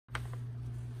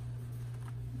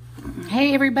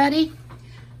Hey everybody,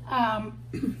 I'm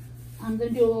going to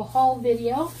do a little haul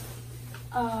video.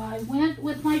 I went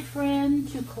with my friend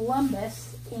to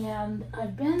Columbus and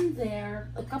I've been there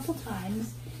a couple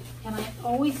times and I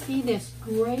always see this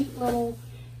great little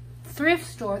thrift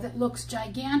store that looks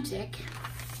gigantic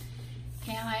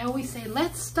and I always say,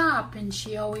 let's stop, and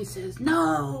she always says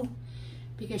no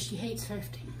because she hates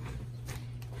thrifting.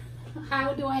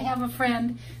 How do I have a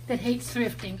friend that hates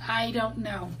thrifting? I don't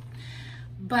know.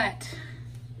 But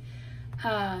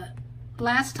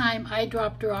last time I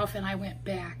dropped her off and I went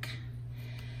back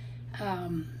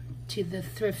to the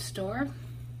thrift store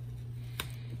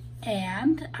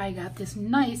and I got this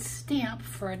nice stamp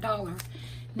for $1.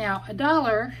 Now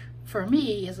 $1 for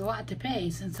me is a lot to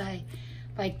pay since I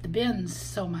like the bins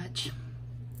so much.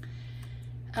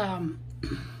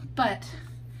 But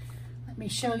let me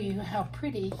show you how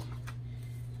pretty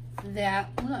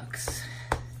that looks.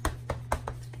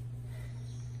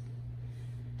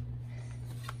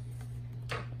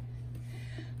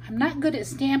 I'm not good at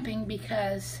stamping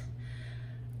because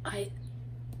I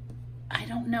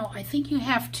don't know. I think you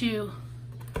have to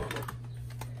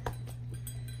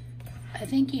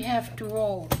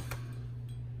roll.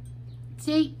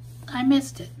 See, I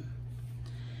missed it.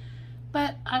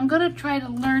 But I'm going to try to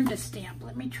learn to stamp.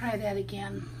 Let me try that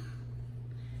again.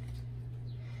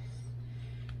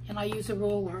 And I'll use a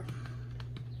roller.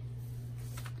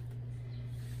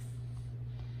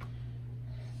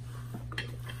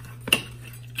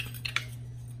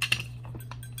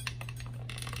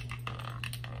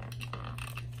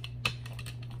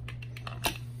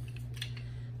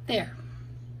 There.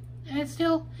 And it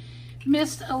still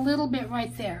missed a little bit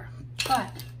right there.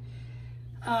 But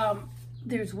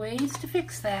there's ways to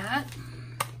fix that.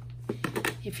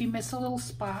 If you miss a little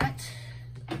spot.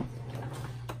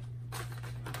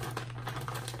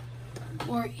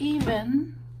 Or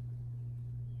even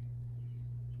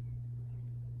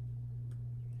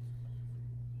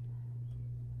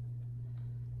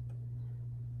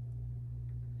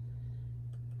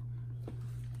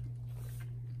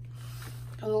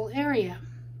a little area.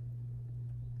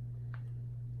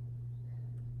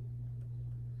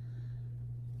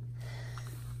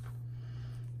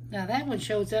 Now that one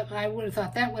shows up. I would have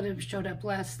thought that would have showed up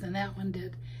less than that one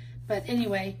did. But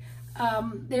anyway,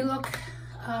 they look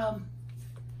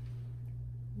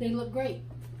great.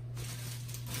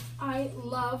 I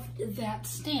loved that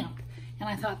stamp and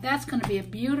I thought that's going to be a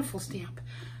beautiful stamp.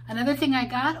 Another thing I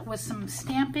got was some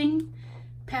stamping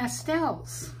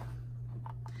pastels.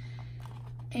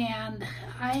 And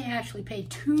I actually paid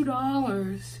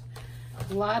 $2.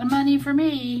 A lot of money for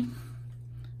me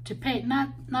to pay. Not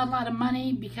a lot of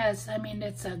money because, I mean,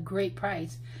 it's a great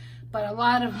price. But a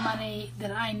lot of money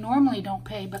that I normally don't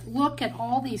pay. But look at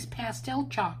all these pastel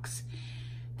chalks.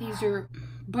 These are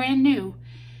brand new,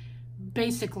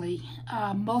 basically.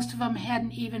 Most of them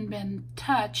hadn't even been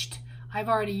touched. I've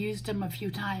already used them a few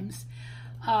times.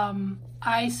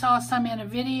 I saw some in a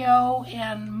video,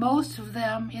 and most of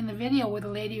them in the video where the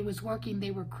lady was working,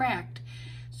 they were cracked.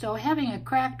 So having a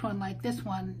cracked one like this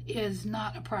one is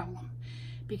not a problem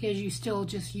because you still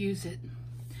just use it.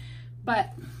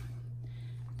 But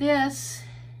this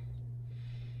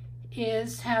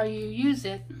is how you use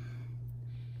it.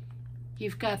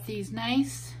 You've got these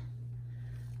nice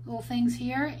little things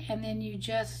here, and then you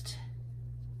just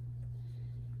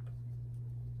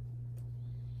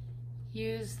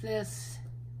use this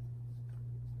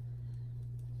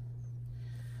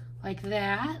like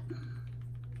that.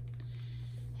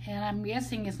 And I'm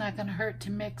guessing it's not going to hurt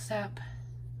to mix up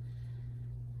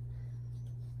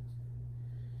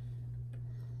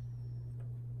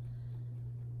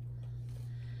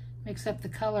the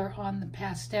color on the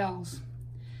pastels.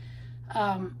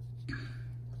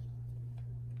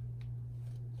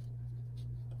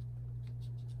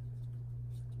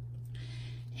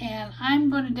 And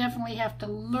I'm going to definitely have to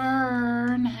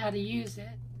learn how to use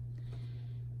it.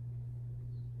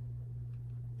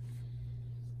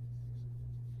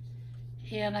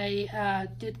 And I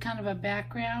did kind of a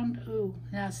background. Ooh,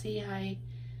 now see,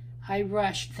 I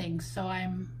rushed things, so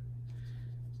I'm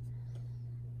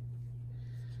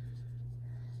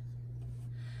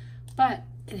but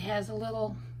it has a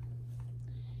little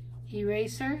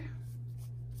eraser.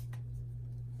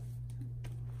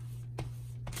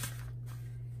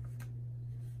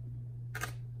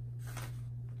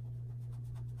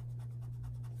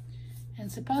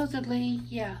 And supposedly,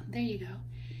 yeah, there you go.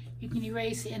 You can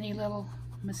erase any little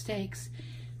mistakes,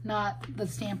 not the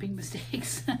stamping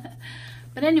mistakes.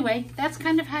 But anyway, that's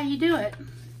kind of how you do it.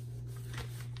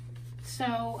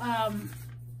 So,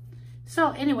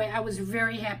 So anyway, I was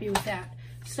very happy with that.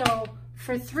 So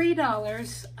For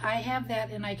 $3, I have that,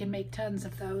 and I can make tons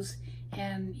of those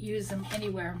and use them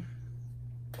anywhere.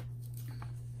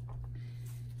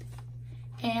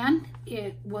 And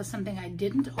it was something I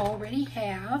didn't already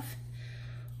have,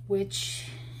 which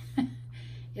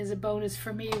is a bonus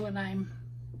for me when I'm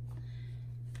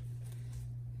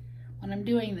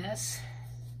doing this.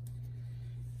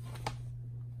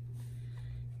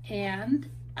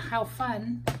 And how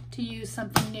fun to use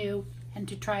something new and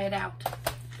to try it out.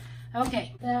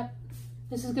 Okay,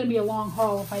 this is going to be a long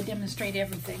haul if I demonstrate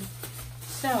everything.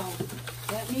 So,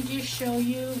 let me just show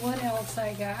you what else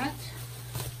I got.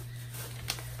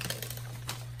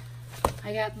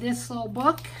 I got this little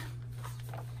book,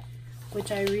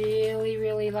 which I really,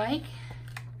 really like.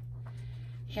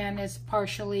 And it's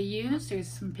partially used. There's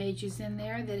some pages in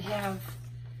there that have,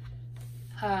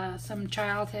 some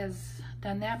child has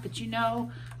done that, but you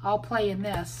know, I'll play in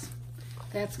this.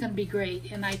 That's going to be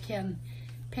great, and I can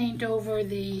paint over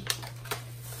the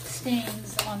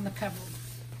stains on the cover.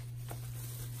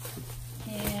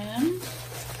 And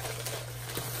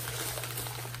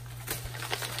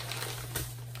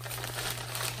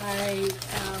I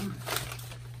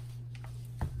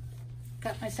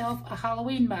got myself a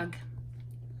Halloween mug.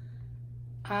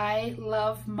 I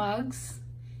love mugs,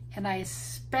 and I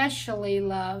especially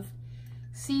love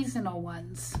seasonal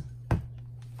ones.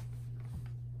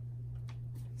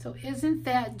 So isn't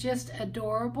that just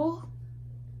adorable?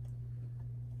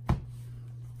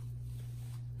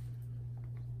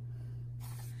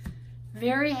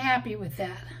 Very happy with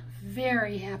that.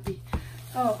 Very happy.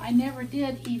 Oh, I never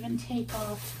did even take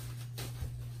off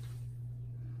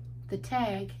the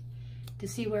tag to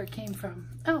see where it came from.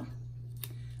 Oh,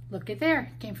 look at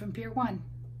there. It came from Pier 1.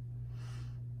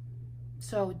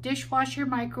 So dishwasher,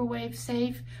 microwave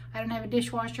safe. I don't have a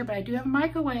dishwasher, but I do have a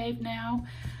microwave now.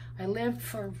 I lived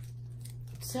for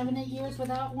 7-8 years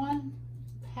without one,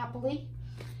 happily.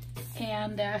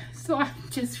 And so I'm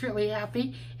just really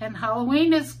happy. And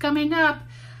Halloween is coming up.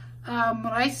 When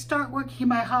I start working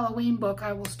my Halloween book,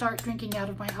 I will start drinking out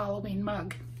of my Halloween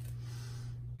mug.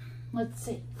 Let's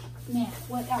see. Now,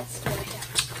 what else do I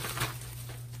have?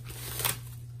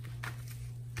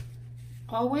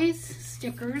 Always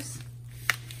stickers.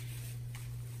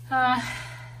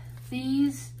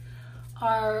 These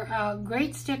are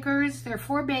great stickers. They're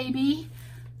for baby,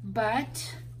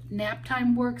 but nap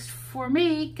time works for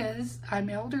me because I'm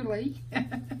elderly.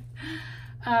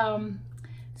 I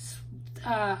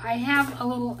have a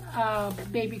little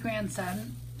baby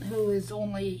grandson who is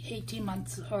only 18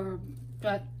 months or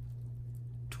about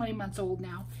 20 months old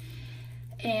now.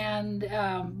 And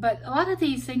but a lot of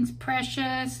these things,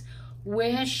 Precious,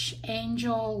 Wish,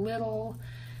 Angel, Little,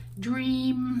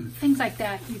 Dream, things like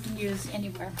that, you can use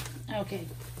anywhere. Okay.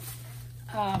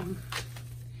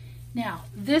 Now,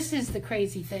 this is the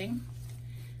crazy thing.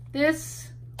 This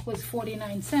was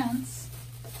 49 cents.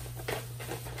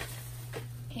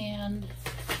 And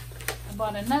I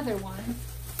bought another one,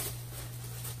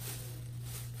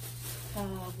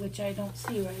 which I don't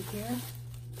see right here.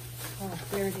 Oh,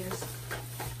 there it is.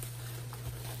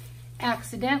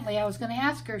 Accidentally, I was going to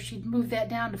ask her if she'd move that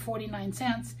down to 49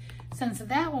 cents since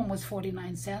that one was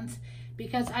 49 cents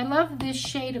because I love this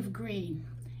shade of green.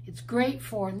 It's great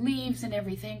for leaves and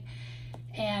everything.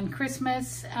 And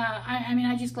Christmas, I mean,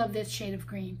 I just love this shade of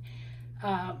green.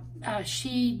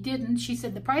 She didn't. She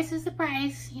said, the price is the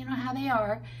price. You know how they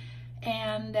are.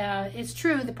 And it's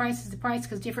true, the price is the price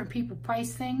because different people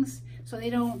price things. So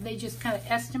they just kind of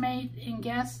estimate and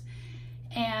guess.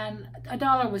 And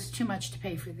 $1 was too much to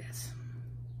pay for this.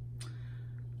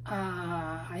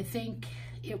 I think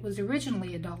it was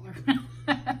originally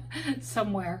 $1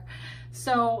 somewhere.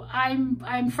 So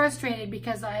I'm frustrated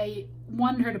because I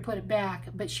wanted her to put it back,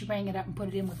 but she rang it up and put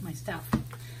it in with my stuff.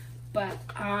 But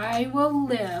I will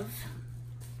live.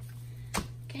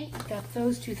 Okay, got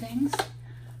those two things.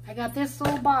 I got this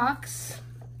little box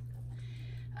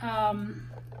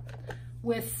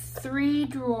with 3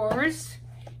 drawers,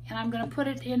 and I'm going to put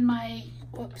it in my,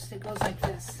 whoops, it goes like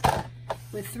this,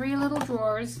 with 3 little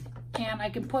drawers, and I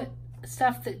can put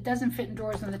stuff that doesn't fit in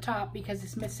drawers on the top because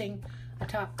it's missing a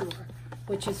top drawer,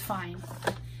 which is fine.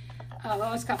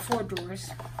 Well, it's got 4 drawers.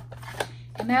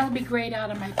 And that'll be great out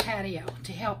on my patio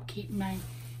to help keep me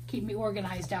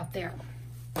organized out there.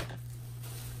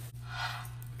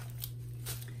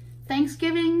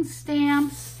 Thanksgiving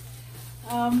stamps.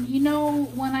 You know,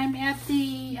 when I'm at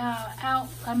the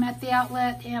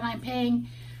outlet and I'm paying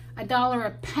 $1 a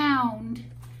pound,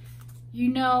 you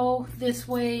know this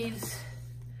weighs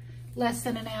less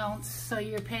than an ounce, so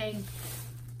you're paying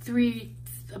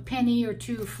a penny or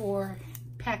 2 for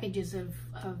packages of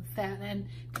that, and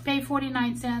to pay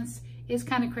 49 cents is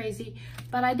kind of crazy.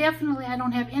 But I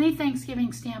don't have any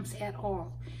Thanksgiving stamps at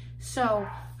all. So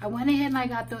I went ahead and I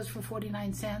got those for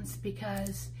 49 cents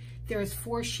because there's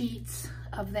 4 sheets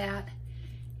of that,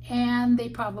 and they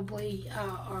probably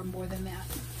are more than that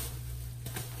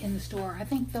in the store. I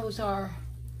think those are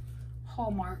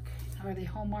Hallmark. Are they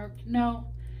Hallmark? No,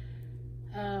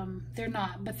 they're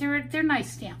not, but they're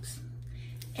nice stamps.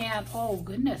 And oh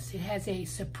goodness, it has a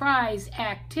surprise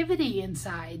activity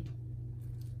inside.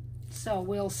 So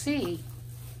we'll see.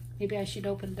 Maybe I should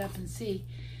open it up and see.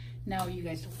 No, you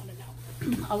guys don't want to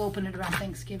know. I'll open it around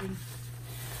Thanksgiving.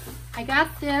 I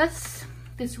got this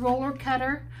roller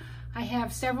cutter. I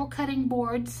have several cutting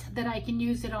boards that I can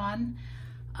use it on.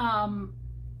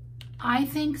 I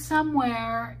think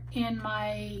somewhere in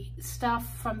my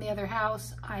stuff from the other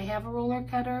house, I have a roller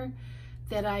cutter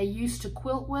that I used to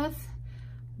quilt with,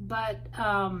 but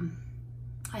I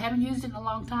haven't used it in a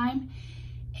long time.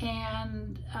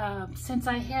 And since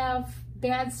I have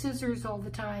bad scissors all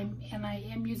the time, and I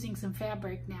am using some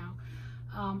fabric now,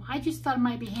 I just thought it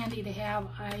might be handy to have.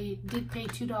 I did pay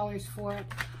 $2 for it.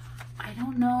 I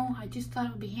don't know, I just thought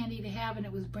it would be handy to have, and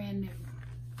it was brand new.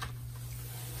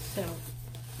 So,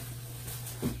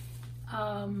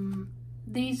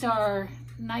 these are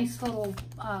nice little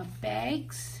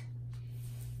bags,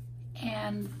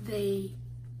 and they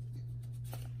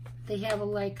have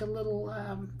like a little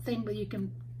thing that you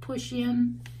can push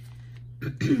in.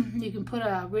 You can put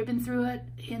a ribbon through it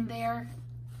in there.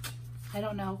 I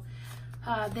don't know.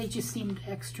 They just seemed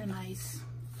extra nice.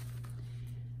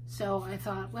 So I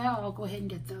thought, well, I'll go ahead and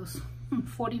get those.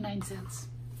 49 cents.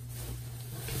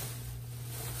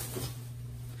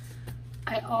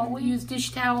 I always use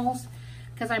dish towels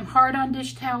because I'm hard on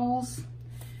dish towels.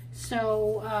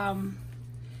 So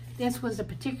this was a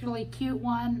particularly cute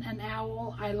one, an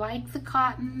owl. I like the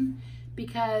cotton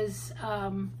because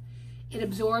it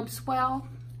absorbs well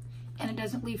and it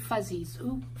doesn't leave fuzzies.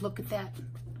 Ooh, look at that.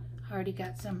 I already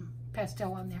got some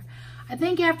pastel on there. I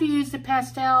think after you use the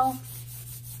pastel,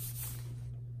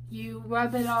 you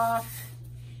rub it off,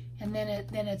 and then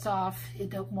it's off.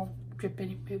 It won't drip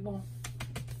any. It won't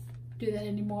do that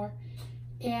anymore.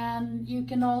 And you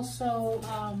can also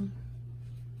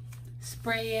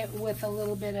spray it with a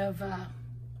little bit of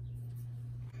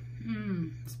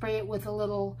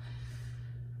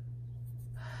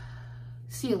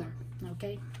sealer.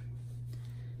 Okay.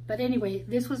 But anyway,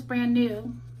 this was brand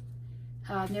new.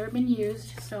 Never been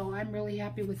used, so I'm really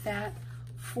happy with that.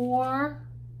 For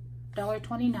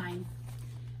 $1.29.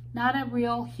 Not a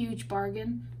real huge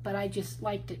bargain, but I just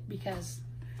liked it because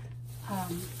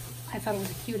I thought it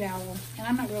was a cute owl, and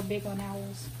I'm not real big on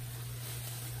owls.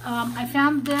 I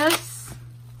found this,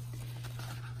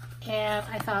 and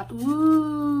I thought,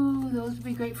 ooh, those would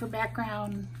be great for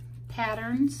background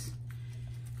patterns.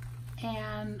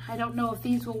 And I don't know if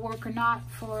these will work or not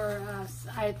for us,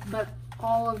 but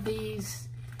all of these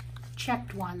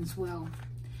checked ones will.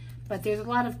 But there's a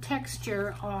lot of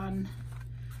texture on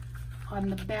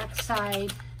the back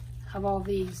side of all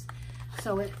these,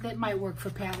 so it might work for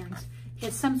patterns.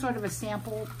 It's some sort of a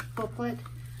sample booklet,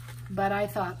 but I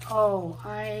thought, oh,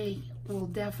 I will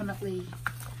definitely,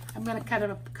 I'm going to cut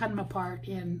them apart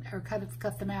or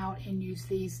cut them out and use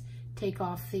these. Take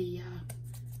off the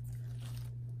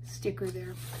sticker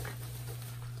there.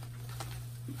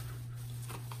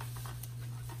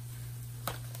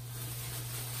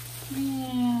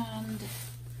 And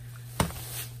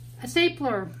a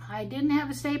stapler. I didn't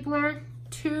have a stapler.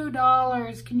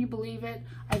 $2. Can you believe it?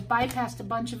 I've bypassed a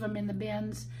bunch of them in the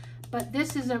bins, but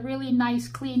this is a really nice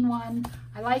clean one.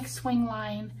 I like swing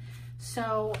line,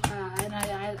 so and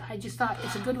I just thought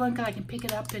it's a good one because I can pick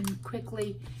it up and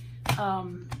quickly.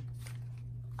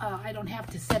 I don't have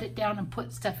to set it down and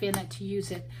put stuff in it to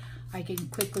use it. I can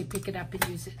quickly pick it up and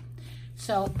use it.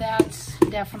 So that's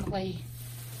definitely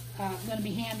going to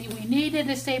be handy. We needed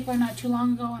a stapler not too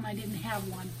long ago, and I didn't have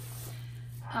one.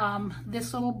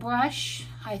 This little brush,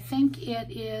 I think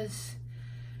it is,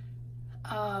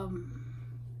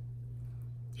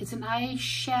 it's an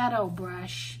eyeshadow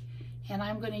brush, and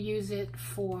I'm going to use it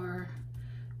for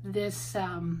this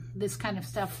this kind of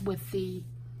stuff with the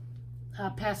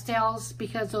pastels,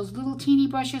 because those little teeny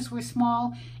brushes were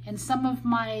small, and some of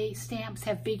my stamps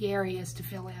have big areas to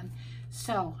fill in.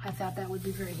 So I thought that would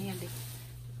be very handy.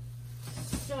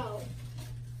 So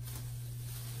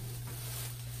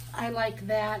I like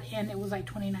that, and it was like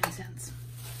 29 cents.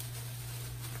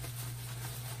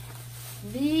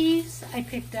 These I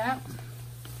picked up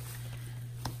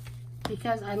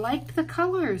because I liked the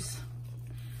colors.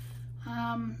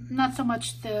 Not so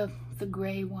much the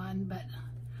gray one, but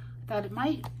I thought it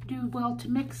might do well to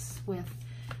mix with.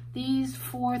 These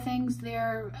 4 things,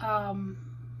 they're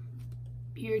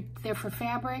for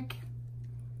fabric,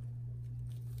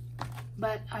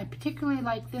 but I particularly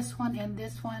like this one,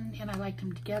 and I liked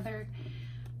them together.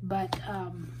 But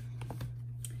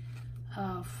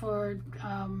for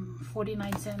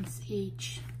 49 cents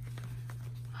each,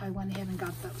 I went ahead and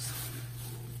got those.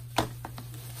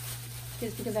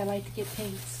 Just because I like to get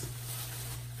paints.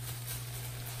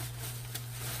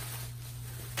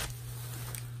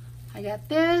 I got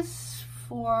this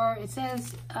for, it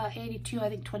says 82, I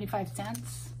think 25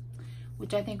 cents,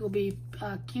 which I think will be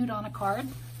cute on a card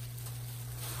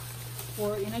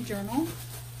or in a journal.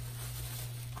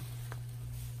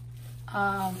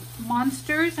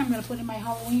 Monsters, I'm going to put in my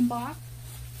Halloween box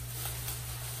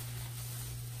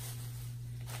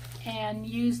and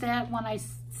use that when I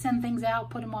send things out,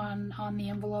 put them on the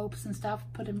envelopes and stuff,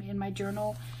 put them in my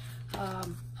journal.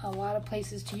 A lot of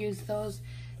places to use those.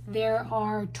 There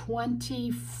are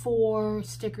 24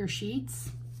 sticker sheets,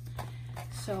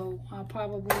 so I'll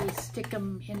probably stick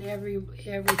them in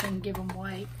everything, give them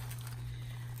white.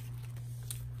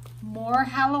 More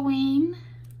Halloween.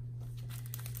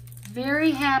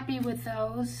 Very happy with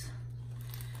those.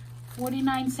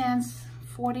 49 cents,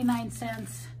 49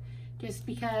 cents, just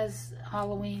because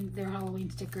Halloween, they're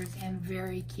Halloween stickers, and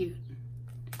very cute.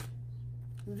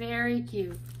 Very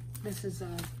cute. This is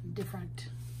a different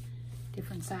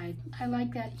side. I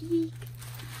like that. Eek.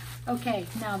 Okay,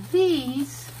 now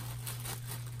these,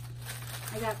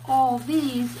 I got all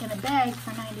these in a bag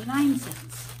for 99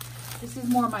 cents. This is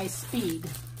more my speed.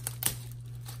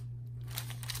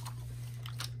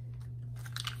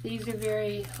 These are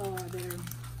very, oh, I better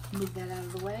move that out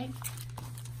of the way.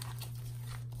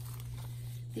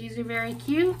 These are very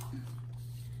cute.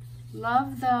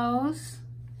 Love those.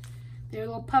 They're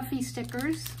little puffy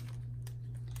stickers.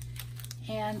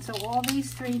 And so all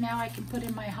these 3 now I can put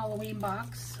in my Halloween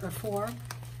box, or 4.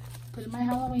 Put in my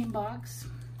Halloween box.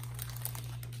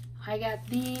 I got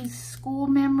these school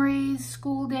memories,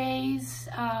 school days.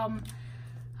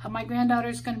 My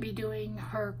granddaughter's going to be doing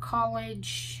her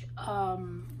college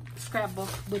scrapbook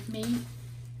with me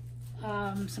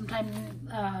sometime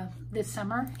this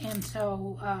summer, and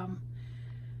so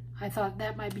I thought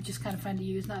that might be just kind of fun to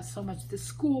use. Not so much the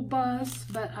school bus,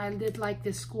 but I did like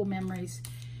this school memories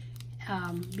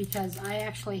because I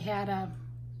actually had a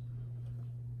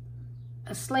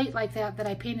slate like that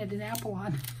I painted an apple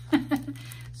on.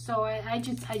 So I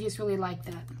just really like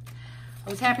that. I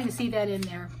was happy to see that in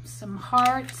there. Some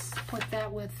hearts, put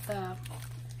that with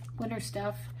winter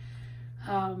stuff.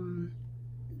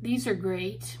 These are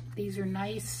great. These are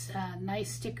nice,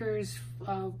 nice stickers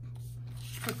for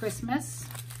Christmas.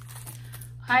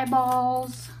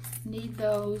 Eyeballs, need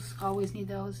those, always need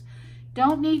those.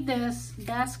 Don't need this,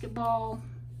 basketball.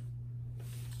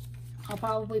 I'll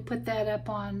probably put that up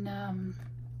on,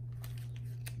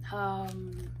 not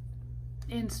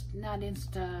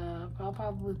Insta, I'll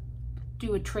probably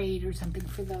do a trade or something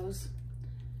for those.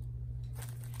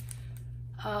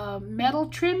 Metal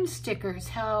trim stickers,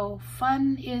 how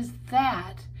fun is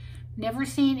that? Never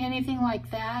seen anything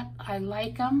like that. I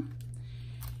like them.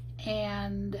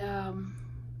 And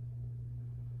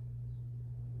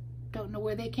don't know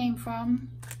where they came from.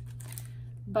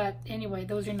 But anyway,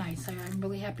 those are nice. I'm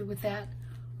really happy with that.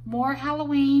 More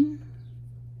Halloween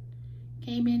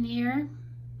came in here.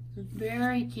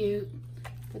 Very cute.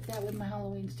 Put that with my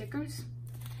Halloween stickers.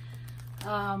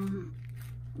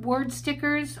 Word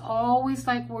stickers, always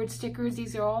like word stickers.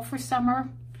 These are all for summer,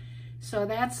 so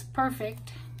that's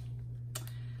perfect.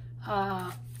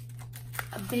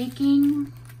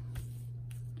 Baking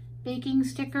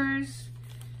stickers.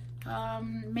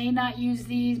 May not use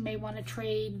these, may want to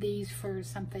trade these for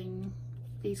something,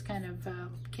 these kind of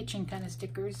kitchen kind of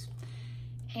stickers.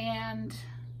 And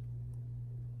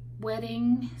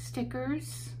wedding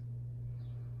stickers.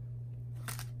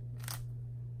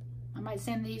 I might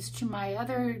send these to my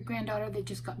other granddaughter that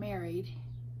just got married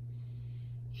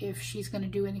if she's going to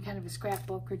do any kind of a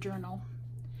scrapbook or journal.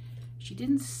 She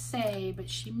didn't say, but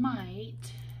she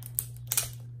might.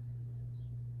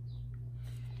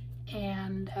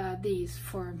 And these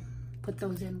put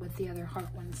those in with the other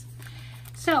heart ones.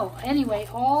 So anyway,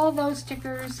 all those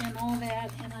stickers and all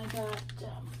that, and I got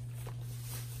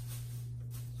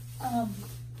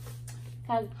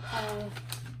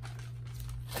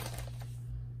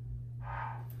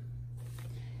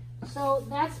so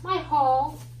that's my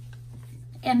haul,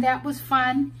 and that was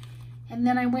fun. And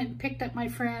then I went and picked up my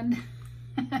friend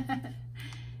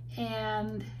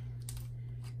and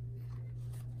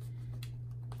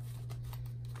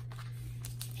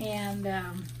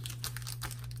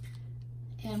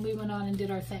we went on and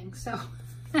did our thing. So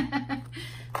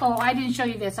Oh, I didn't show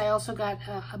you this. I also got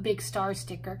a big star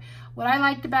sticker. What I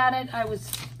liked about it, I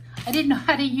didn't know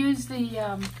how to use the,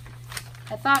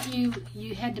 I thought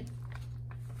you had to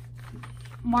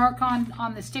mark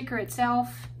on the sticker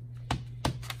itself,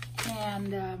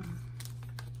 and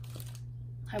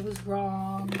I was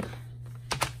wrong.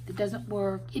 It doesn't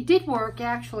work. It did work,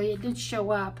 actually. It did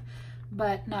show up,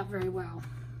 but not very well.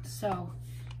 So,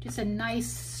 just a nice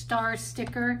star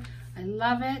sticker. I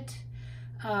love it.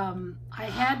 I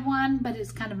had one, but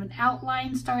it's kind of an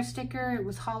outline star sticker. It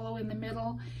was hollow in the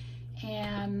middle,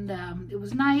 and it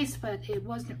was nice, but it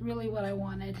wasn't really what I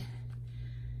wanted.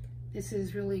 This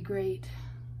is really great.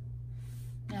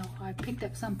 Now, I picked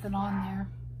up something on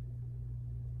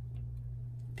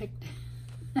there.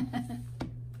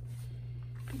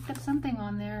 Picked up something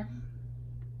on there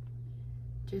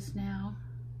just now.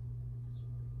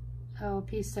 Oh, a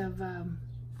piece of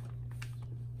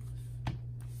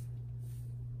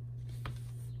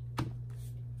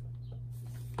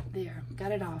there,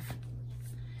 got it off.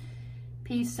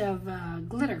 Piece of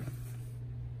glitter.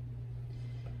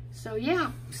 So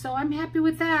yeah, so I'm happy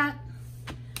with that.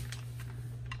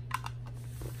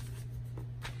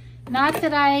 Not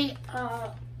that I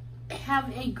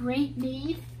have a great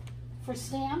need for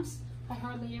stamps. I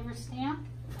hardly ever stamp.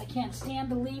 I can't stand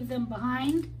to leave them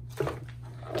behind.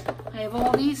 I have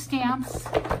all these stamps.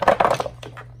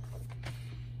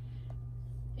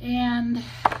 And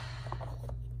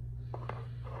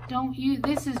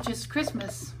this is just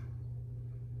Christmas.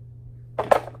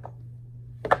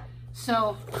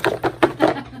 So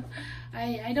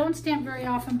I don't stamp very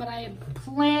often, but I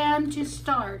plan to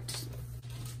start.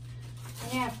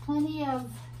 I have plenty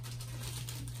of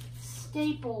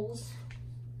staples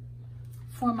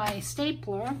for my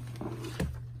stapler.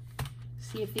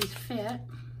 See if these fit.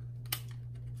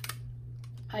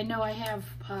 I know I have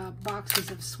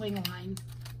boxes of swing line.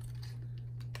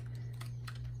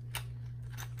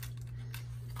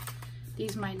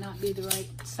 These might not be the right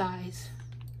size.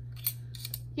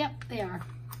 Yep, they are.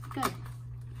 Good.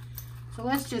 So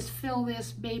let's just fill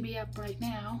this baby up right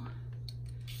now.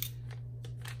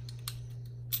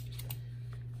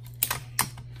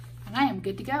 And I am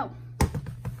good to go.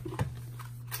 And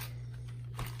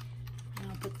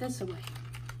I'll put this away.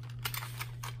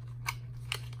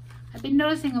 I've been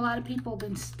noticing a lot of people have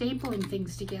been stapling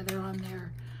things together on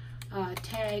their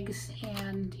tags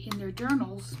and in their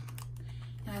journals.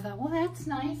 And I thought, well, that's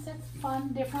nice. That's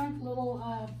fun, different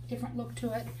little, different look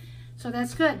to it. So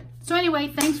that's good. So anyway,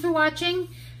 thanks for watching.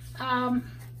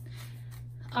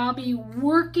 I'll be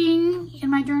working in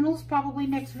my journals probably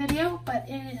next video, but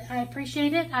I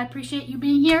appreciate it. I appreciate you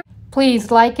being here.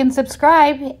 Please like and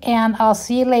subscribe, and I'll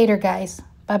see you later, guys.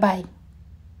 Bye-bye.